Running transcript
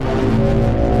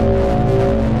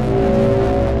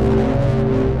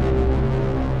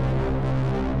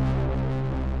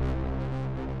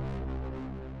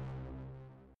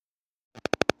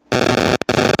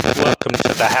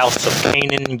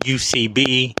Canaan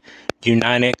UCB,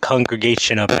 United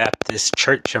Congregational Baptist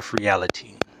Church of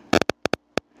Reality.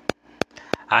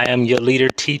 I am your leader,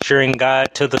 teacher, and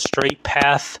guide to the straight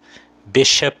path,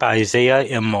 Bishop Isaiah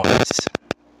M. Morris.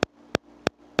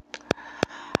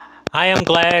 I am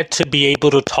glad to be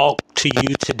able to talk to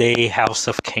you today, House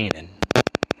of Canaan.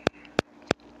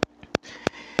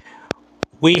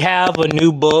 We have a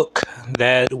new book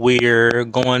that we're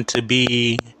going to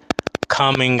be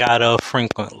coming out of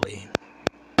frequently.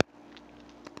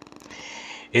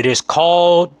 It is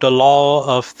called The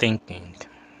Law of Thinking.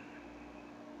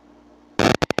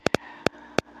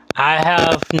 I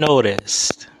have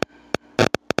noticed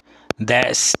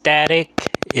that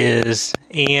static is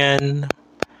in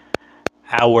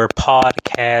our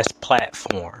podcast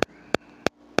platform.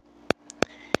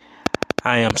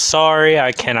 I am sorry,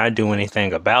 I cannot do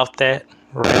anything about that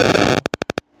right now.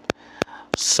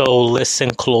 So listen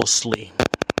closely.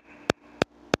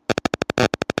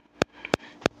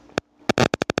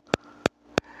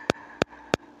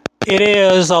 It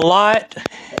is a lot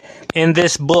in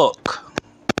this book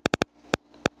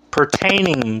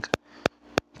pertaining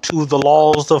to the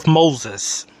laws of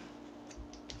Moses.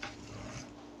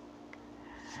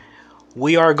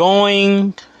 We are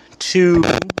going to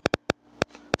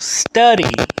study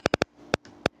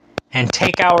and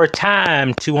take our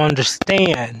time to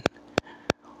understand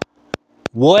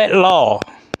what law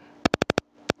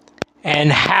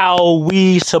and how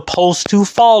we supposed to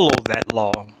follow that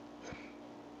law.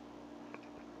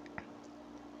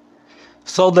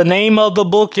 So the name of the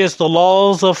book is The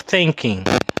Laws of Thinking.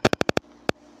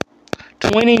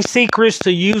 20 Secrets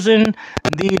to Using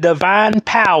the Divine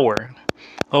Power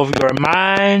of Your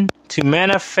Mind to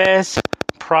Manifest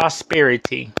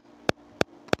Prosperity.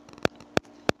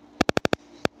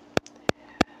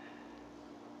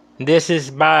 This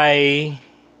is by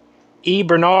E.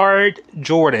 Bernard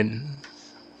Jordan.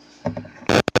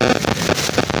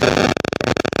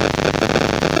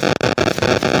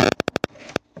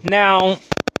 Now,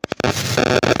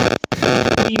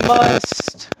 we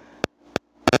must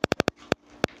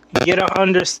get an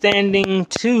understanding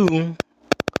to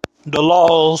the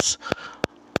laws,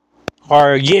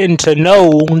 or getting to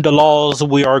know the laws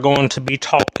we are going to be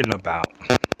talking about.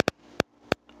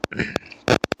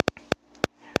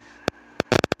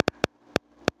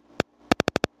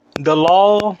 The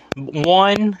law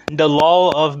 1, the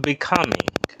law of becoming.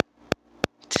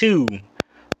 2,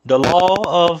 the law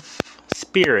of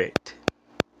spirit.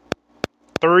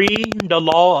 3, the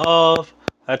law of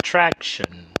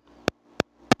attraction.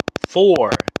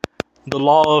 4, the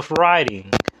law of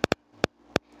writing.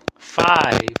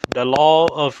 5, the law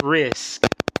of risk.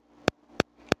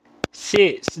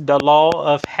 6, the law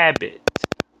of habit.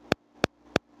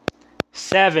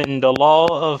 7, the law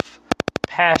of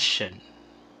passion.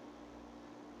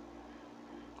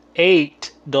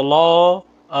 8, the law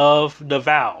of the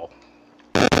vow.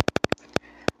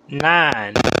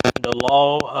 9, the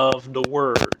law of the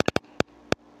word.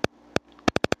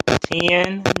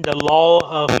 10, the law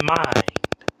of mind.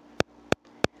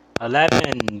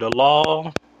 11, the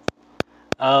law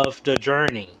of the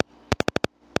journey.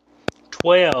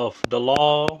 12, the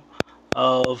law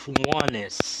of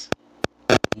oneness.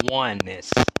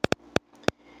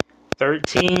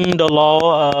 13, the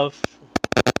law of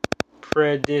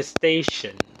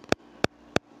predestination.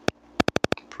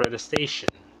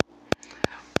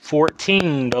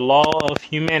 14, the law of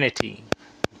humanity.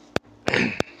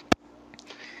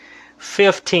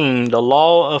 15, the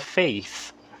law of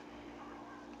faith.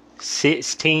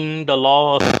 16, the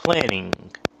law of planning.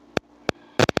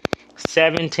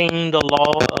 17, the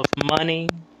law of money.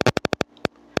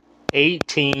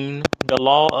 18, the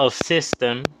law of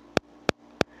system.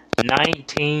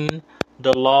 19,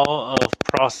 the law of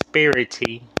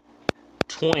prosperity.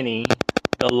 20,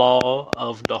 the law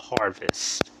of the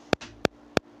harvest.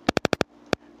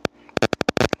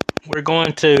 We're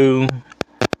going to,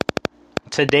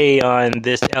 today on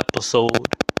this episode,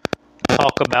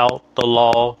 talk about the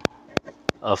law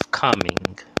of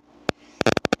coming.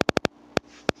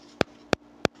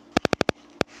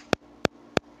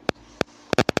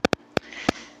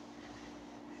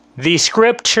 The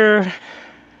scripture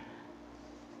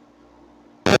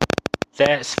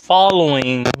that's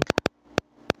following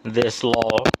this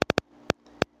law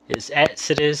is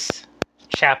Exodus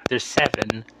chapter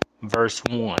 7, verse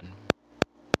 1.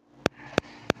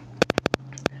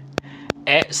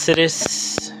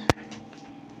 Exodus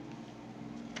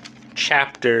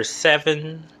chapter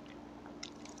 7,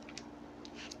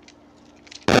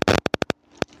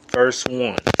 verse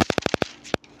 1.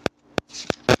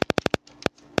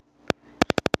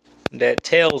 That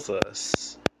tells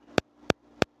us,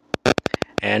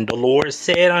 And the Lord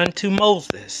said unto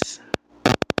Moses,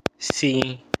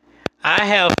 See, I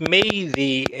have made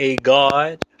thee a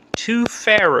god to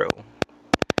Pharaoh,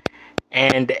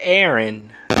 and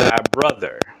Aaron thy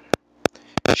brother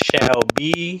shall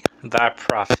be thy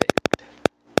prophet.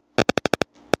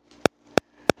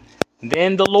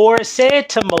 Then the Lord said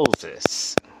to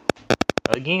Moses,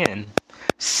 again,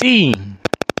 See,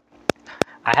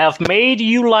 I have made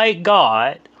you like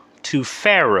God to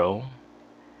Pharaoh,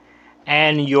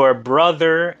 and your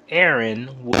brother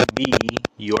Aaron will be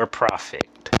your prophet.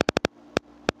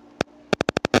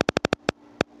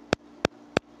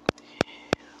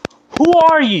 Who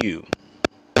are you?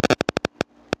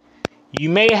 You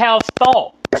may have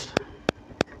thought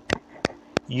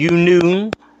you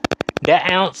knew the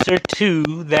answer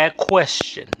to that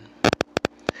question,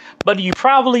 but you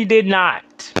probably did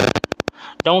not.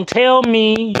 Don't tell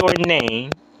me your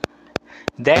name.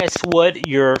 That's what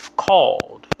you're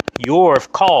called. You're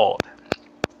called.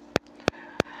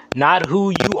 Not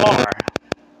who you are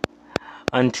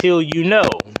until you know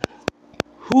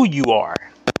who you are.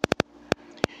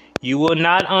 You will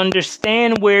not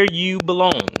understand where you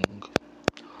belong.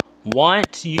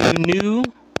 Once you knew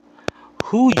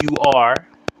who you are,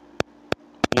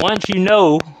 once you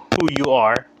know who you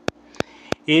are,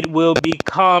 it will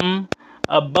become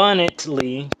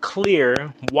abundantly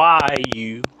clear why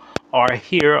you are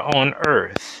here on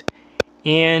earth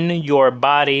in your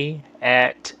body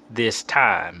at this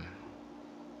time.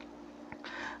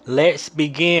 Let's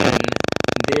begin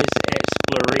this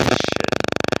exploration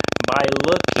by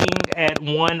looking at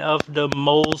one of the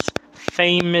most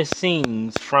famous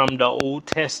scenes from the Old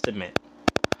Testament.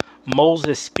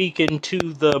 Moses speaking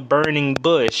to the burning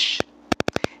bush.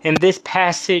 In this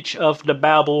passage of the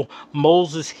Bible,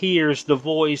 Moses hears the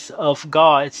voice of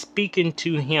God speaking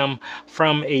to him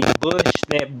from a bush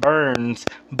that burns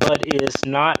but is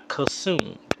not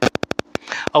consumed.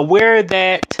 Aware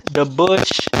that the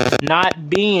bush not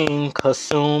being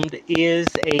consumed is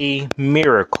a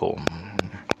miracle,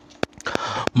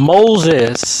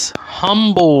 Moses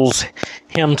humbles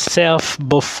himself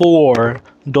before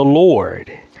the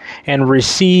Lord and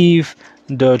receives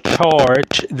the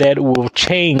charge that will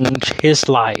change his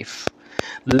life,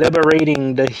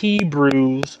 liberating the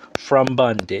Hebrews from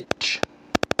bondage.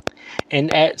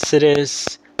 In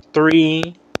Exodus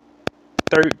 3:13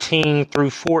 through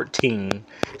 14,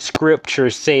 Scripture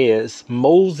says,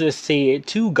 Moses said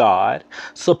to God,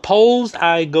 Suppose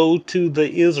I go to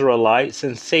the Israelites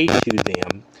and say to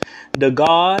them, The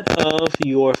God of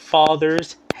your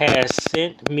fathers has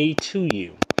sent me to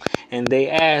you. And they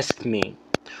ask me,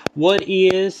 What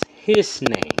is his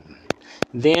name?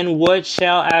 Then what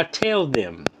shall I tell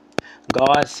them?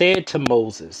 God said to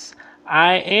Moses,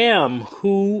 I am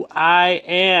who I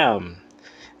am.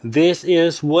 This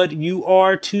is what you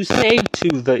are to say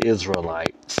to the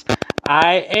Israelites.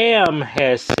 I am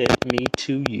has sent me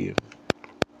to you.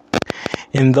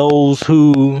 In those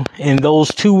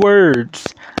two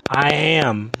words, I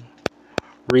am,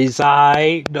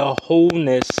 reside the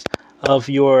wholeness of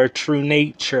your true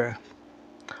nature.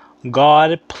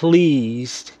 God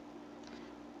placed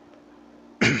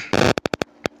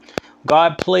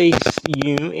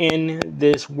you in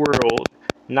this world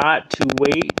not to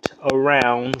wait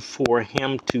around for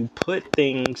him to put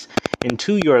things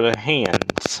into your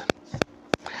hands,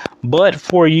 but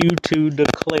for you to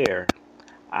declare,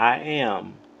 I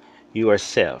am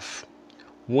yourself.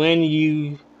 When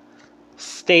you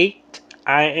state,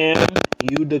 I am,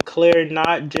 you declare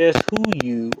not just who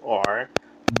you are,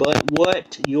 but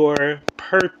what your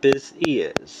purpose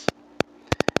is.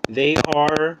 They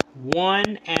are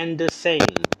one and the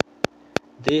same.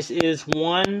 This is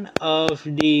one of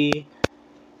the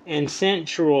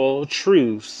essential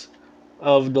truths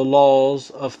of the laws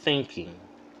of thinking.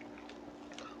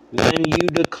 When you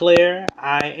declare,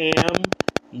 I am,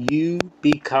 you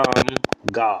become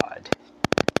God.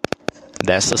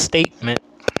 That's a statement.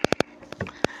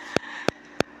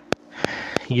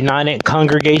 United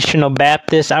Congregational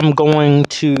Baptist, I'm going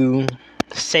to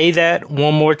say that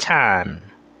one more time.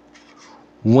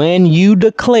 When you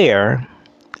declare,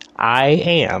 I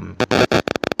am,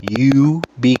 you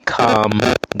become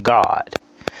God.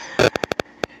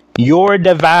 Your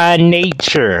divine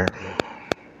nature.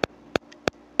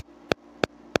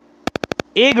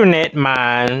 Ignorant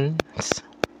minds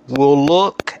will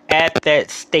look at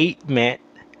that statement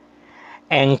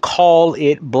and call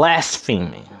it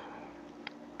blasphemy.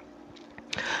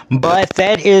 But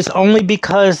that is only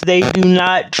because they do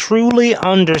not truly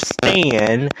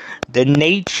understand the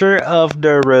nature of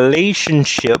the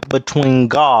relationship between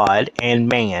God and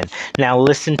man. Now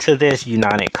listen to this,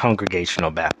 United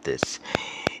Congregational Baptists.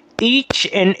 Each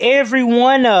and every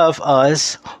one of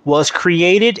us was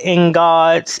created in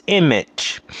God's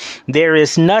image. There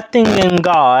is nothing in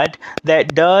God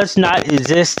that does not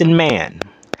exist in man,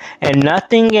 and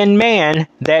nothing in man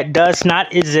that does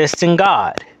not exist in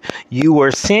God. You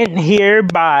were sent here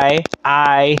by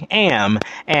I am,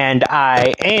 and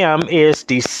I am is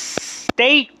the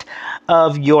state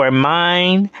of your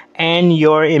mind and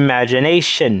your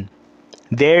imagination.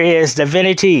 There is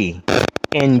divinity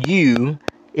in you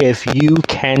if you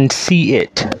can see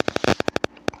it.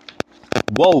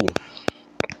 Whoa.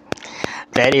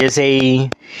 That is a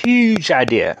huge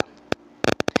idea.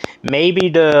 Maybe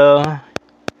the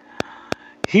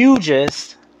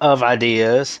hugest of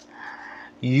ideas.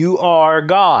 You are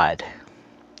God.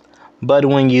 But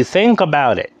when you think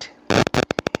about it,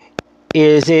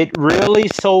 is it really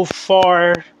so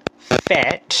far-fetched?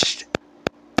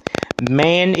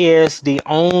 Man is the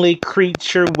only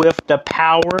creature with the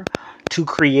power to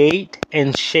create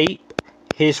and shape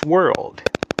his world,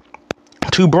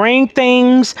 to bring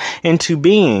things into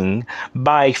being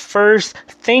by first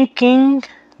thinking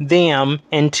them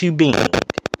into being,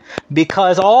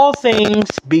 because all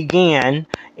things began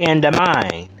in the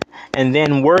mind and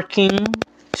then working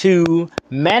to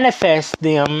manifest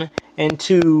them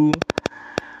into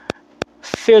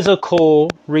physical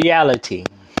reality.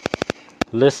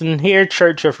 Listen here,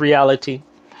 Church of Reality.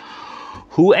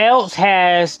 Who else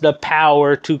has the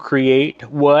power to create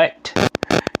what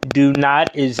do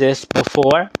not exist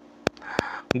before?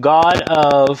 God,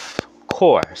 of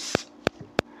course.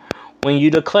 When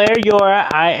you declare your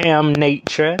I am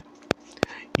nature,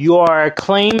 you are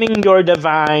claiming your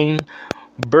divine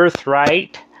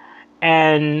birthright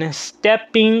and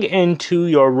stepping into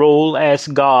your role as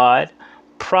God,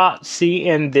 proxy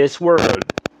in this world.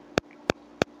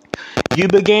 You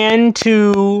began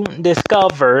to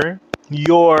discover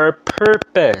your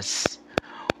purpose,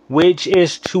 which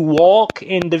is to walk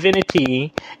in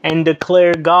divinity and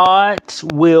declare God's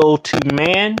will to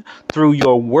man through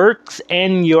your works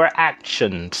and your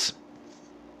actions.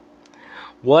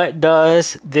 What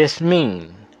does this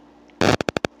mean?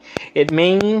 It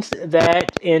means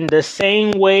that in the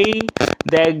same way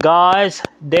that God's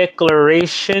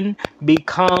declaration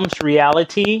becomes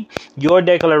reality, your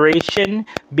declaration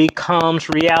becomes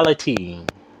reality.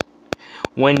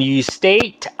 When you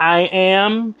state I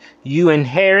am, you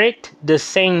inherit the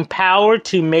same power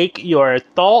to make your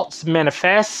thoughts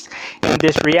manifest in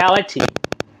this reality.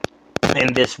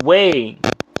 In this way,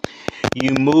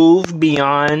 you move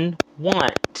beyond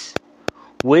want,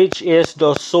 which is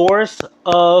the source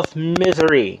of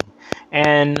misery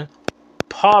and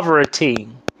poverty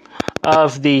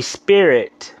of the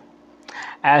spirit.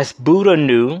 As Buddha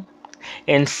knew,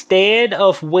 instead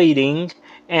of waiting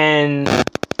and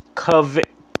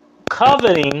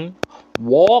coveting,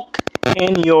 walk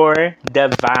in your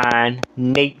divine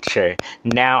nature.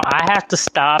 Now, I have to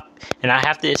stop and I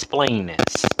have to explain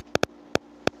this.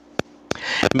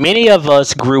 Many of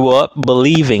us grew up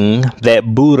believing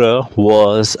that Buddha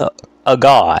was a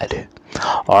god,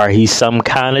 or he's some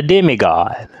kind of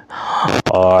demigod,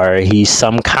 or he's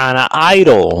some kind of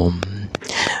idol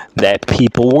that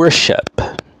people worship.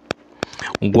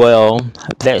 Well,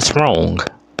 that's wrong.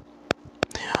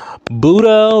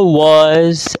 Buddha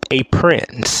was a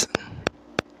prince.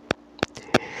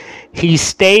 He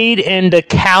stayed in the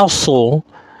castle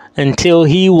until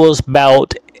he was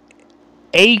about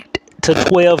 8 to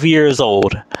 12 years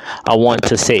old, I want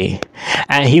to say.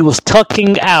 And he was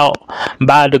tucking out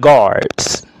by the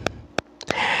guards.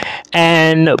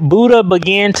 And Buddha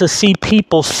began to see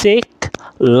people sick,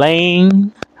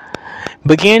 lame,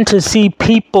 began to see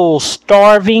people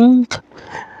starving,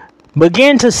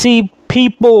 began to see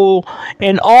people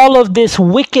in all of this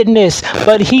wickedness,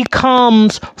 but he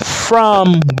comes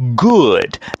from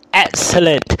good,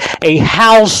 excellent, a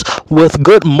house with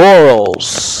good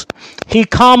morals. He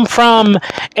come from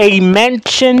a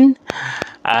mansion,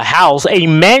 a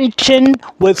mansion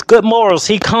with good morals.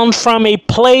 He comes from a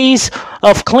place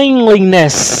of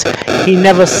cleanliness. He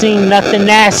never seen nothing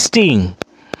nasty.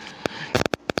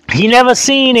 He never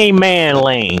seen a man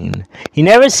lame. He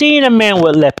never seen a man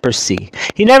with leprosy.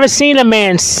 He never seen a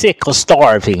man sick or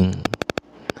starving.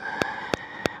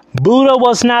 Buddha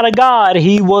was not a god.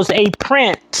 He was a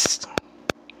prince.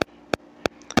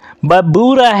 But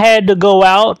Buddha had to go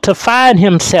out to find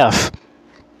himself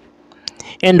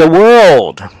in the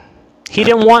world. He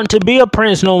didn't want to be a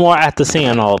prince no more after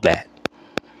seeing all that.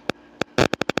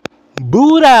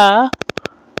 Buddha,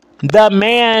 the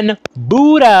man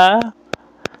Buddha,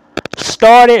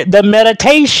 started the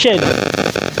meditation.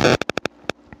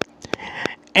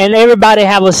 And everybody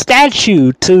have a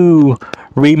statue to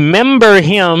remember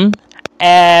him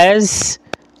as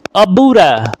a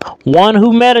Buddha, one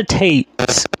who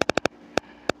meditates.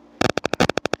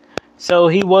 So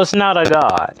he was not a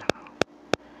god.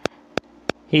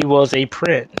 He was a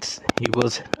prince. He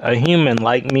was a human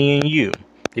like me and you.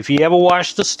 If you ever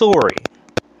watched the story,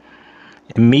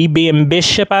 me being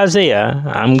Bishop Isaiah,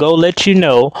 I'm going to let you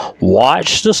know,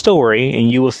 watch the story and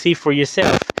you will see for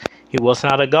yourself. He was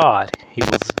not a god. He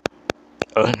was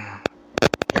a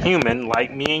human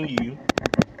like me and you.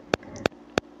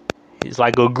 He's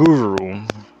like a guru.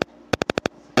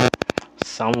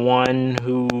 Someone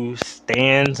who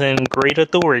stands in great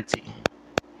authority.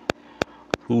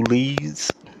 Who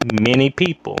leads many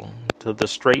people to the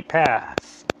straight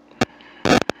path.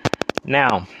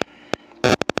 Now,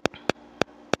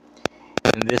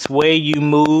 in this way you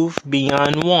move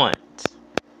beyond want,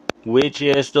 which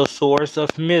is the source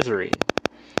of misery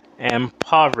and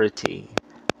poverty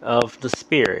of the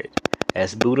spirit.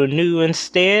 As Buddha knew,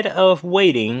 instead of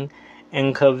waiting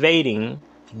and coveting,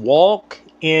 walk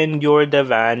in your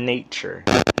divine nature.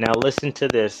 Now listen to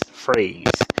this phrase.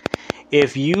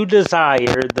 If you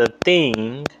desire the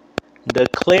thing,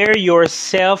 declare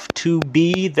yourself to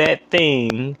be that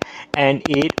thing, and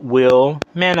it will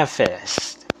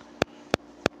manifest.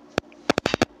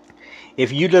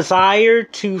 If you desire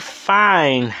to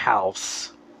find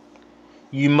house,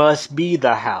 you must be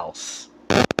the house.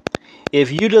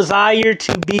 If you desire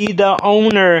to be the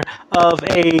owner of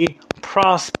a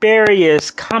prosperous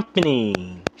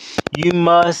company, you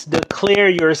must declare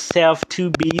yourself to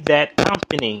be that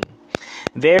company.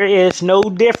 There is no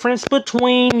difference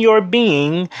between your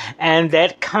being and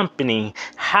that company,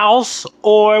 house,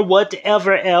 or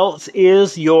whatever else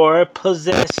is your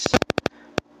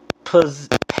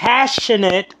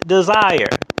passionate desire.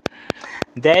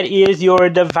 That is your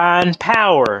divine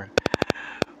power,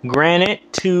 granted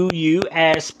to you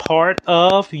as part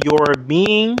of your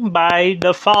being by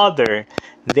the Father.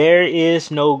 There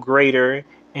is no greater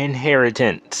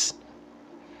inheritance.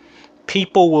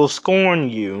 People will scorn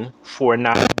you for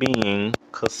not being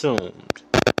consumed.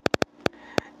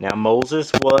 Now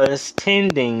Moses was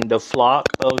tending the flock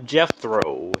of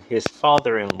Jethro, his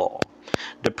father-in-law,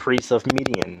 the priest of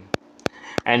Midian,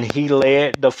 and he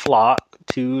led the flock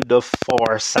to the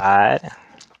far side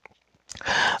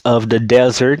of the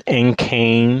desert and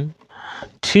came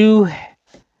to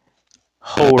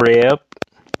Horeb,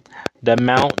 the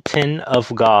mountain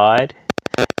of God.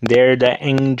 There the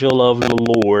angel of the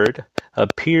Lord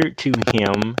appeared to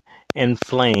him in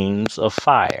flames of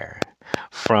fire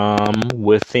from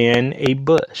within a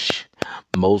bush.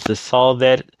 Moses saw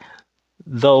that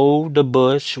though the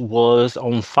bush was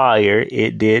on fire,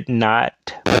 it did not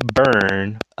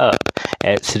burn up.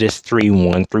 Exodus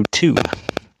 3:1-2.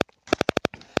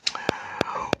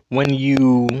 When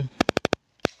you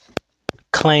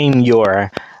claim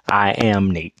your I am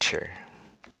nature,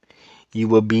 you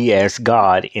will be as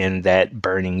God in that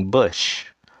burning bush,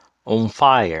 on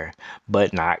fire,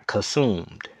 but not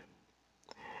consumed.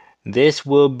 This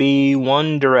will be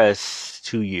wondrous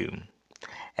to you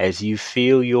as you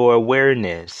feel your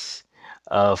awareness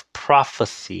of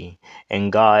prophecy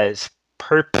and God's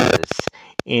purpose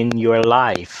in your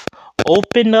life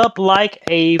open up like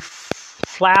a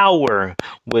flower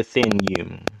within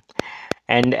you.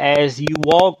 And as you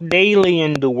walk daily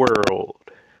in the Word,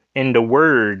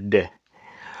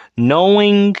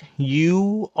 knowing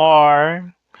you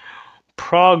are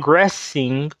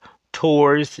progressing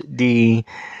towards the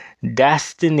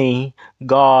destiny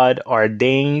God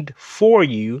ordained for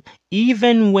you,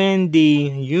 even when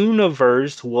the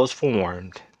universe was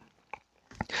formed.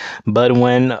 But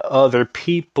when other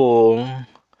people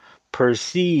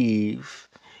perceive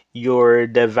your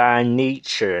divine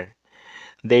nature,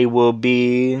 they will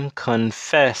be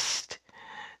confessed.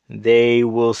 They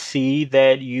will see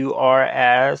that you are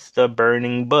as the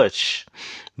burning bush,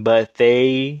 but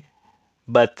that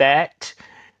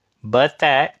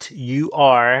you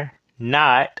are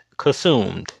not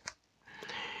consumed.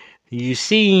 You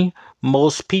see,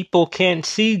 most people can't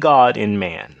see God in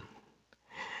man.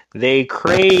 They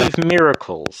crave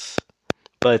miracles,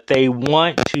 but they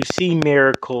want to see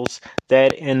miracles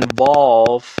that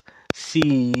involve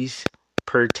seeds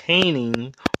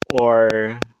pertaining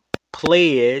or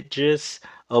pledges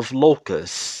of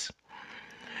locusts.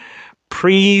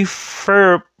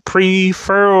 Preferably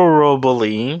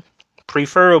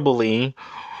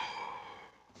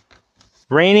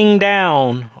raining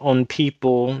down on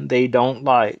people they don't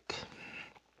like.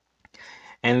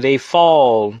 And they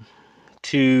fail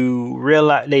to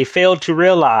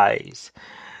realize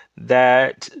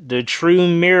that the true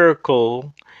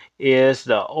miracle is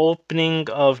the opening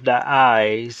of the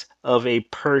eyes of a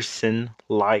person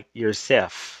like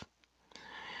yourself.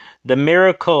 The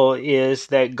miracle is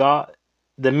that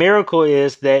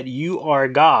you are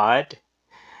God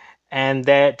and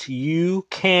that you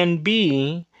can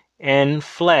be in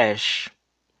flesh,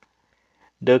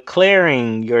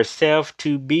 declaring yourself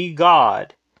to be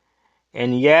God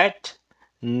and yet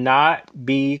not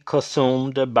be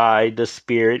consumed by the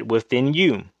Spirit within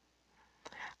you.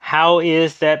 How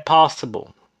is that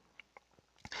possible?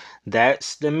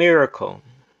 That's the miracle.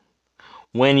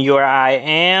 When your I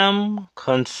am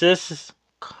consciousness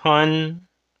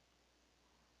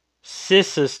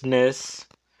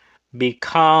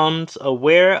becomes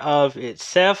aware of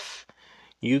itself,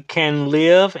 you can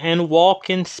live and walk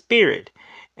in spirit,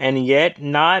 and yet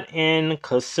not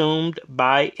consumed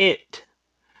by it.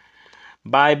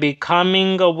 By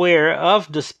becoming aware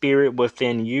of the spirit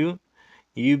within you,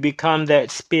 you become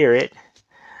that spirit,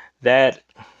 that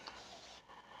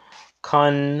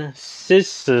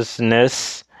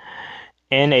consciousness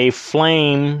in a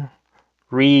flame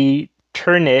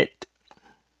returnated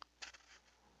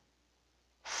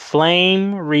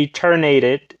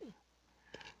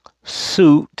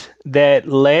suit that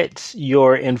lets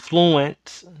your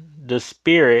influence the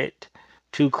spirit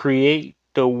to create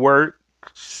the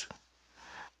works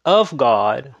of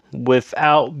God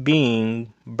without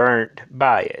being burnt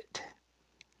by it.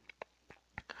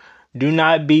 Do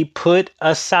not be put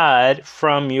aside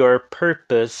from your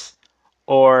purpose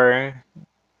or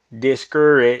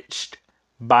discouraged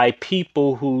by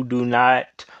people who do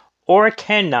not or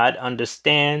cannot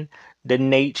understand the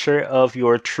nature of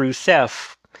your true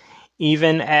self,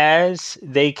 even as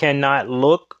they cannot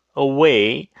look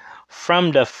away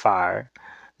from the fire.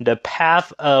 The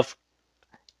path of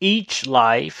each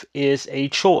life is a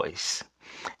choice,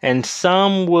 and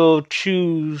some will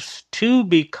choose to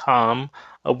become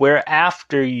aware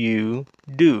after you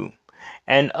do,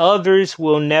 and others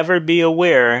will never be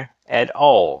aware at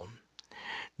all.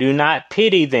 Do not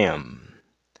pity them,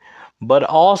 but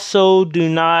also do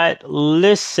not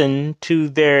listen to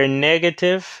their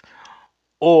negative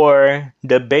or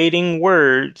debating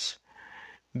words.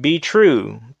 Be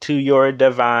true to your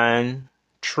divine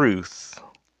truth.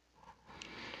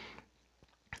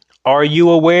 Are you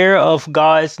aware of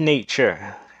God's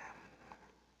nature?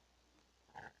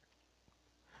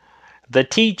 The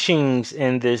teachings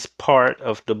in this part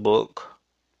of the book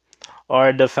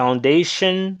are the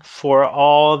foundation for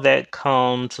all that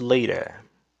comes later.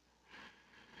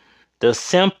 The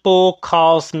simple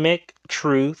cosmic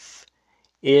truth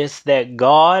is that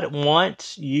God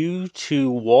wants you to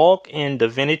walk in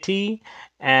divinity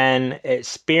and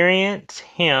experience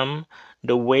Him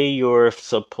the way you're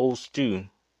supposed to.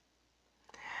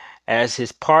 As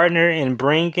His partner in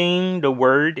bringing the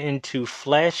Word into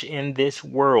flesh in this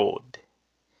world.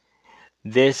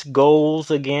 This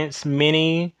goes against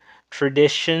many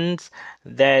traditions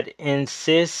that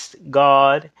insist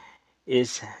God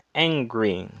is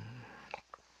angry,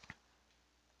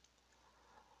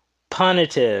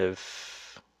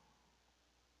 punitive,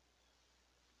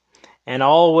 and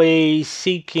always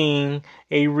seeking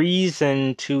a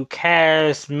reason to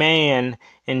cast man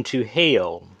into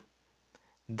hell.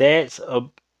 That's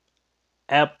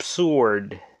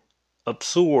absurd.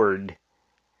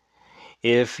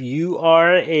 If you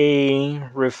are a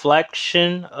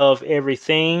reflection of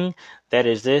everything that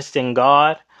exists in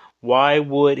God, why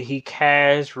would He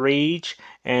cast rage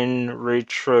and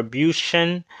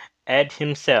retribution at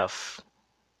Himself?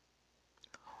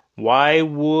 Why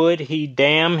would He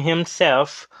damn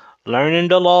Himself? Learning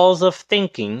the laws of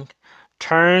thinking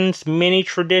turns many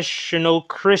traditional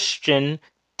Christian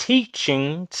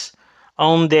teachings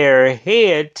on their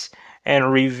heads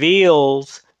and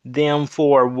reveals them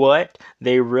for what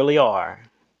they really are.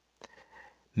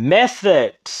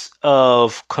 Methods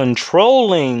of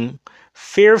controlling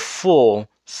fearful,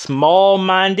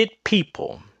 small-minded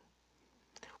people.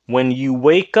 When you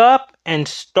wake up and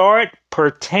start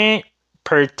pertaining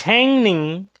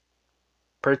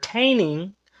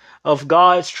of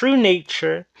God's true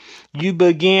nature, you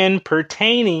begin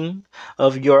pertaining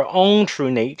of your own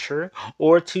true nature,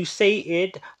 or to say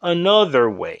it another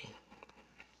way.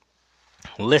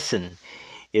 Listen,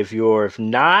 if you're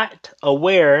not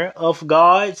aware of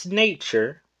God's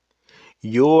nature,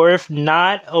 you're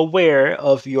not aware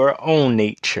of your own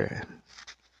nature.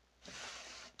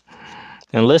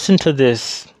 And listen to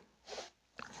this.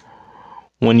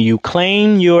 When you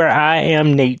claim your I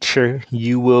am nature,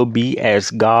 you will be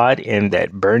as God in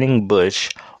that burning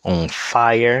bush on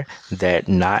fire that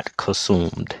not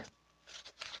consumed.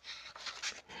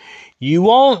 You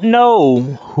won't know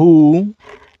who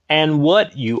and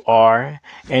what you are,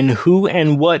 and who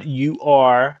and what you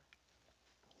are,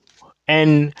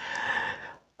 and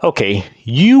Okay,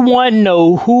 you want to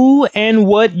know who and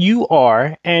what you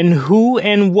are and who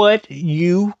and what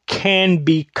you can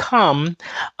become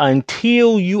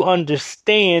until you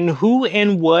understand who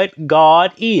and what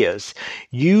God is.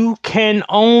 You can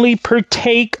only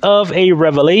partake of a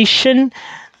revelation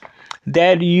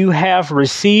that you have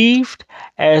received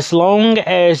as long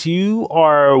as you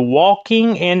are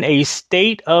walking in a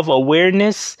state of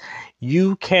awareness.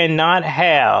 You cannot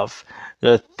have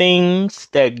the things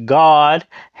that God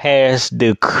has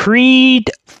decreed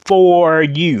for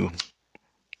you.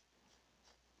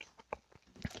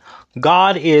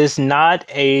 God is not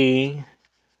a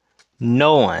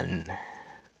known.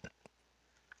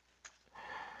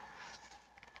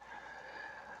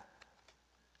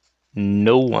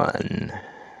 No one.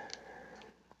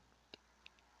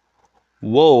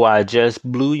 Whoa, I just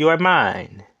blew your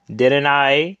mind. Didn't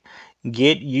I?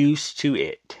 Get used to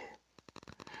it.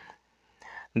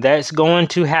 That's going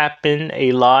to happen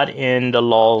a lot in the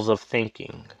laws of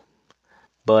thinking,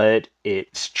 but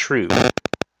it's true.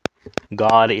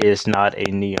 God is not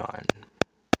a neon.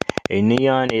 A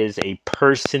neon is a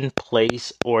person,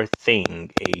 place, or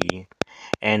thing,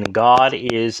 and God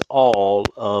is all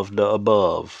of the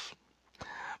above.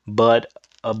 But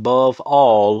above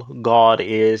all, God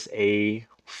is a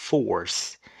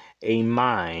force, a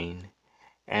mind,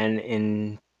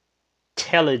 an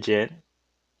intelligent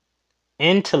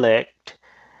intellect,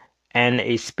 and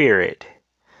a spirit.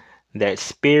 That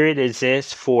spirit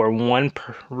exists for one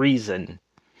reason,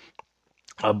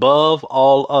 above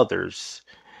all others,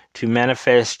 to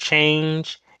manifest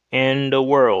change in the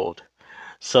world.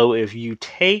 So if you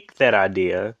take that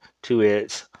idea to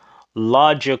its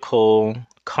logical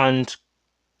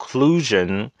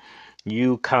conclusion,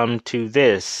 you come to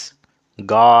this: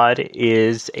 God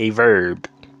is a verb.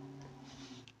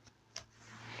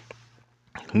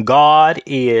 God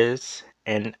is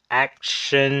an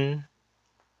action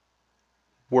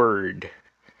word.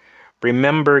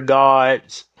 Remember, God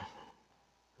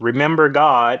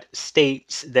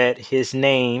states that his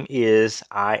name is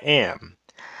I am.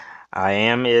 I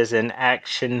am is an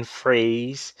action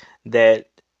phrase that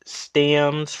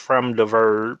stems from the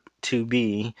verb to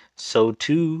be, so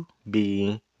to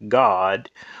be God,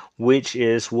 which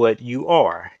is what you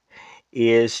are,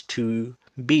 is to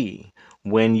be.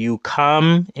 When you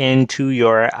come into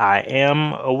your I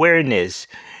am awareness,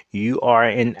 you are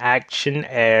in action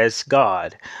as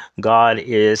God. God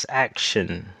is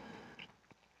action.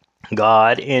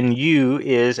 God in you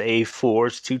is a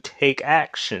force to take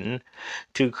action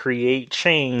to create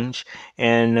change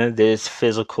in this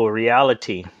physical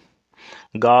reality.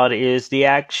 God is the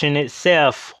action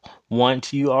itself.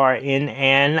 Once you are in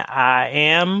an I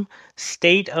am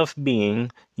state of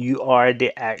being, you are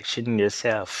the action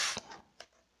yourself.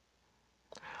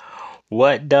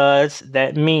 What does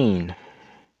that mean?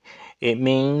 It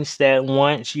means that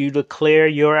once you declare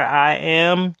your I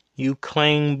am, you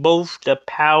claim both the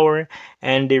power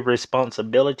and the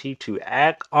responsibility to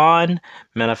act on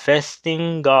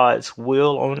manifesting God's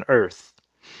will on earth.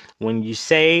 When you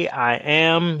say I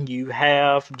am, you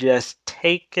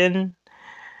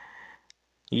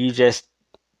just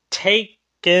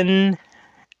taken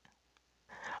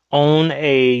on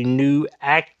a new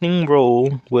acting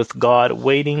role with God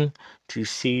waiting to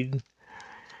see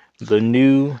the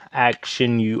new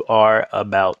action you are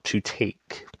about to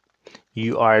take.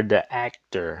 You are the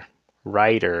actor,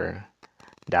 writer,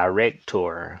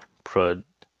 director,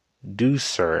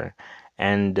 producer,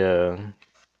 and the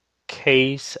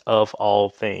case of all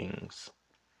things.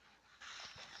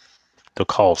 The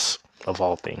cause of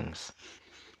all things.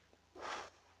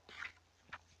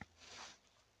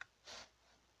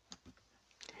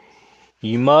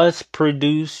 You must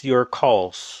produce your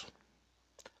cause,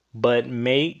 but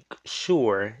make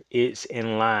sure it's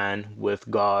in line with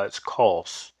God's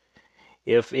cause.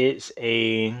 If it's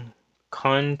a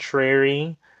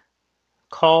contrary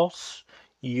cause,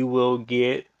 you will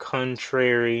get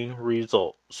contrary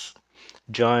results.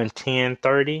 John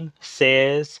 10:30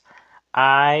 says,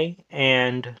 I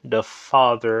and the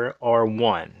Father are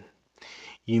one.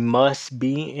 You must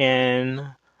be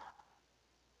in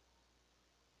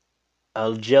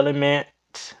alignment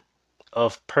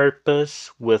of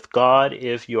purpose with God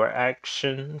if your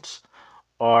actions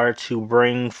are to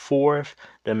bring forth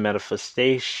the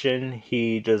manifestation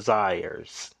He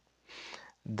desires.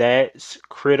 That's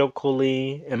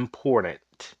critically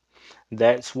important.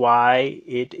 That's why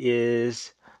it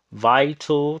is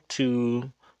vital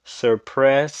to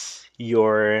suppress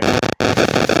your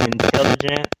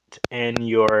intelligence and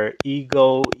your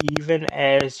ego even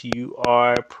as you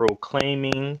are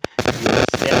proclaiming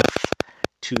yourself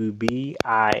to be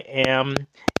I am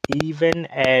even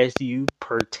as you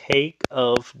partake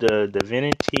of the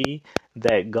divinity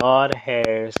that God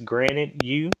has granted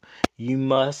you, you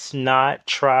must not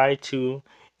try to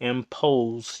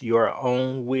impose your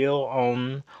own will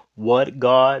on what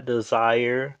God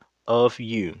desires of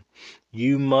you.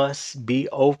 You must be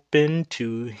open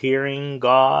to hearing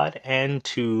God and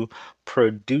to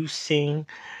producing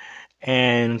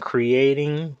and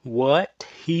creating what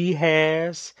He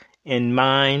has in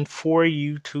mind for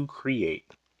you to create.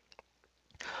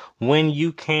 When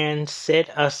you can set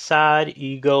aside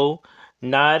ego,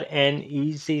 not an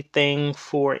easy thing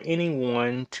for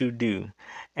anyone to do,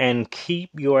 and keep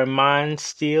your mind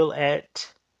still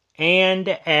at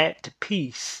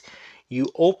peace, you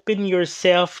open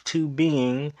yourself to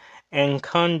being and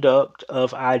conduct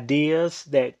of ideas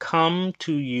that come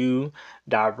to you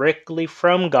directly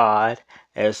from God,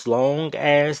 as long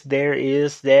as there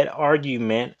is that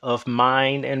argument of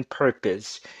mind and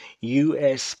purpose. You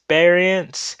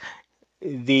experience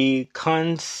the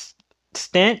constant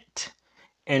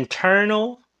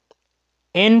internal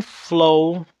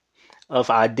inflow of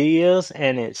ideas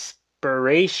and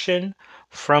inspiration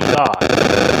from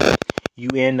God. You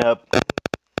end up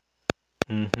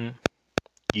mhm,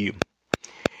 you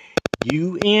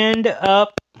you end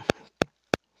up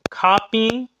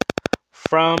copying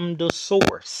from the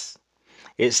source.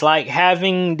 It's like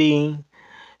having the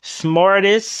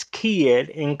smartest kid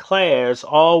in class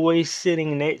always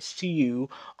sitting next to you,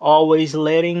 always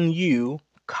letting you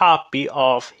copy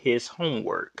off his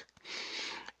homework.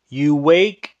 You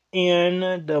wake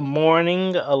in the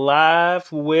morning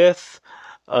alive with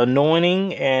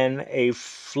anointing and a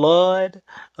flood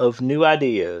of new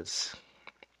ideas,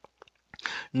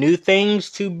 new things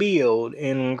to build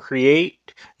and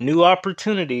create, new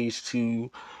opportunities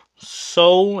to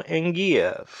sow and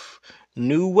give,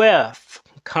 new wealth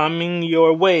coming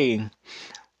your way.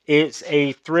 It's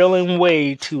a thrilling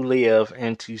way to live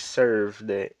and to serve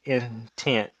the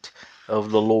intent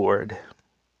of the Lord.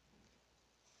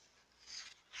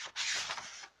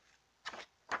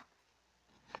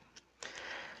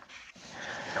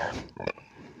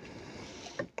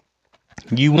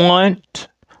 You want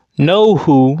know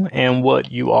who and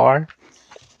what you are,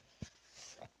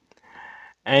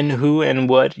 and who and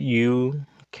what you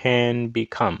can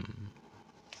become.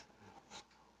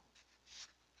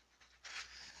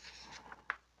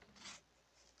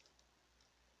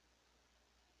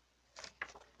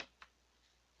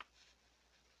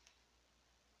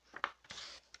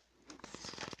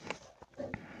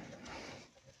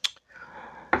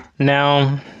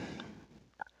 Now,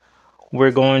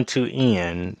 we're going to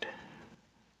end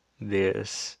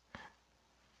this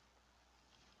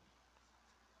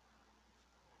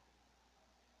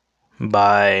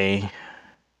by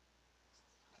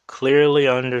clearly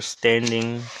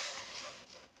understanding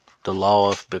the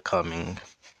law of becoming.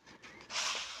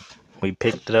 We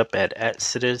picked it up at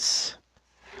Exodus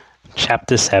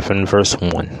chapter 7, verse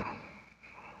 1.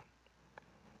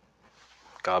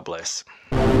 God bless.